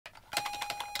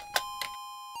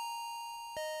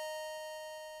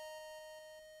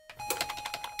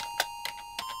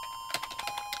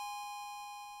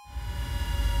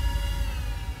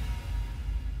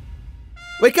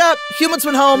Wake up! Humans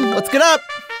went home! Let's get up!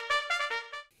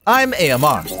 I'm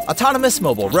AMR, Autonomous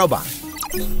Mobile Robot.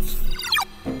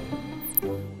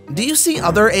 Do you see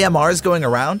other AMRs going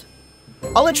around?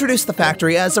 I'll introduce the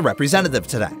factory as a representative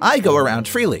today. I go around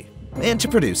freely and to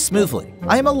produce smoothly.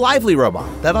 I am a lively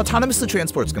robot that autonomously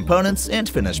transports components and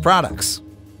finished products.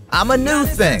 I'm a new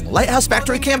thing, Lighthouse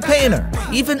Factory campaigner.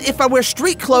 Even if I wear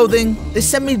street clothing, they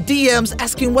send me DMs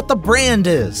asking what the brand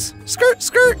is. Skirt,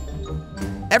 skirt.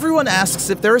 Everyone asks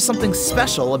if there is something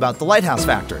special about the Lighthouse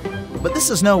Factory, but this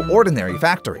is no ordinary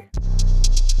factory.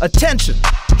 Attention!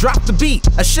 Drop the beat!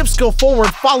 As ships go forward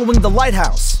following the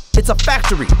lighthouse. It's a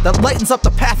factory that lightens up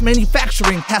the path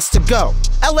manufacturing has to go.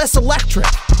 LS Electric,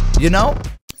 you know?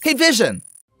 Hey Vision!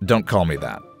 Don't call me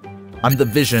that. I'm the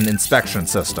Vision Inspection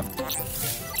System.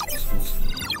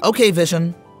 Okay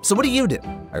Vision, so what do you do?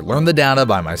 I learn the data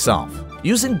by myself,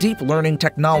 using deep learning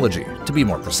technology to be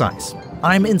more precise.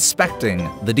 I'm inspecting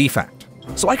the defect,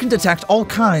 so I can detect all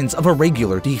kinds of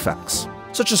irregular defects,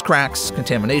 such as cracks,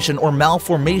 contamination, or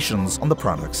malformations on the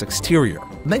product's exterior.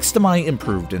 Thanks to my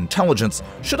improved intelligence,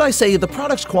 should I say the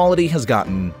product's quality has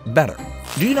gotten better.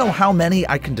 Do you know how many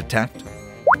I can detect?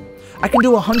 I can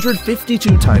do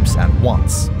 152 types at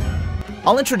once.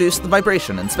 I'll introduce the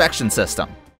Vibration Inspection System.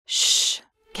 Shh!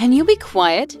 Can you be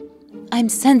quiet? I'm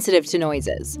sensitive to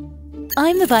noises.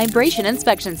 I'm the Vibration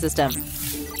Inspection System.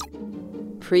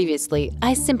 Previously,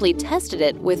 I simply tested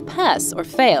it with pass or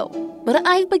fail, but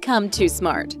I've become too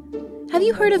smart. Have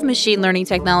you heard of machine learning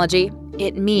technology?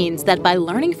 It means that by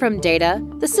learning from data,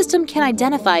 the system can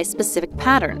identify specific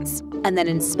patterns and then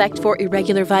inspect for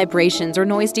irregular vibrations or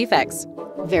noise defects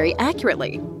very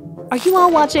accurately. Are you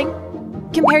all watching?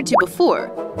 Compared to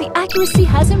before, the accuracy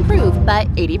has improved by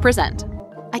 80%.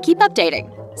 I keep updating,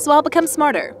 so I'll become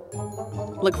smarter.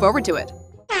 Look forward to it.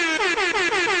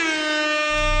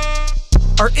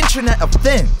 Our Internet of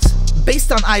Things,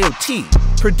 based on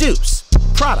IoT, produce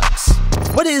products.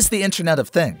 What is the Internet of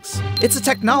Things? It's a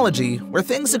technology where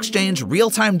things exchange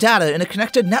real-time data in a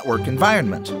connected network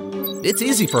environment. It's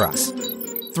easy for us.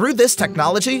 Through this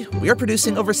technology, we are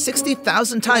producing over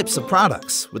 60,000 types of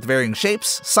products with varying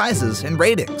shapes, sizes, and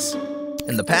ratings.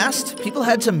 In the past, people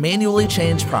had to manually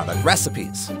change product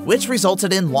recipes, which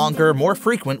resulted in longer, more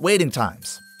frequent waiting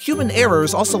times. Human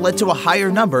errors also led to a higher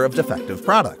number of defective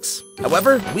products.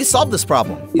 However, we solved this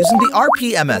problem using the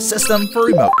RPMS system for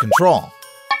remote control.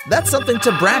 That's something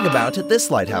to brag about at this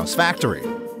Lighthouse Factory.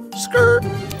 Skirt!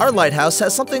 Our lighthouse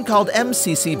has something called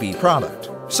MCCB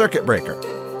product, circuit breaker.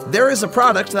 There is a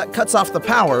product that cuts off the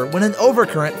power when an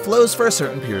overcurrent flows for a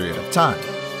certain period of time.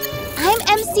 I'm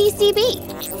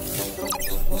MCCB.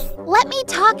 Let me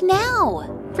talk now.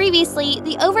 Previously,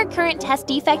 the overcurrent test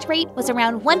defect rate was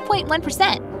around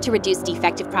 1.1%. To reduce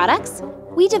defective products,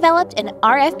 we developed an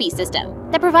RFB system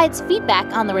that provides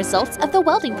feedback on the results of the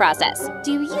welding process.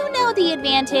 Do you know the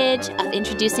advantage of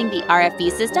introducing the RFB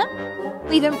system?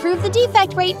 We've improved the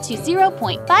defect rate to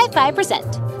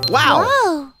 0.55%. Wow!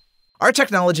 Whoa! Our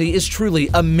technology is truly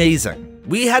amazing.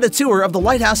 We had a tour of the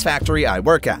Lighthouse Factory I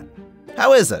work at.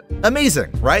 How is it?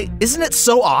 Amazing, right? Isn't it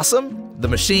so awesome? The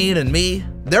machine and me.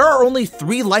 There are only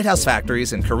 3 Lighthouse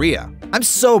factories in Korea. I'm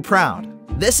so proud.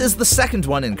 This is the second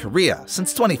one in Korea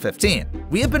since 2015.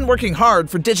 We have been working hard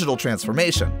for digital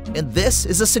transformation, and this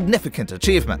is a significant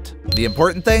achievement. The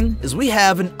important thing is we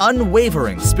have an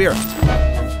unwavering spirit.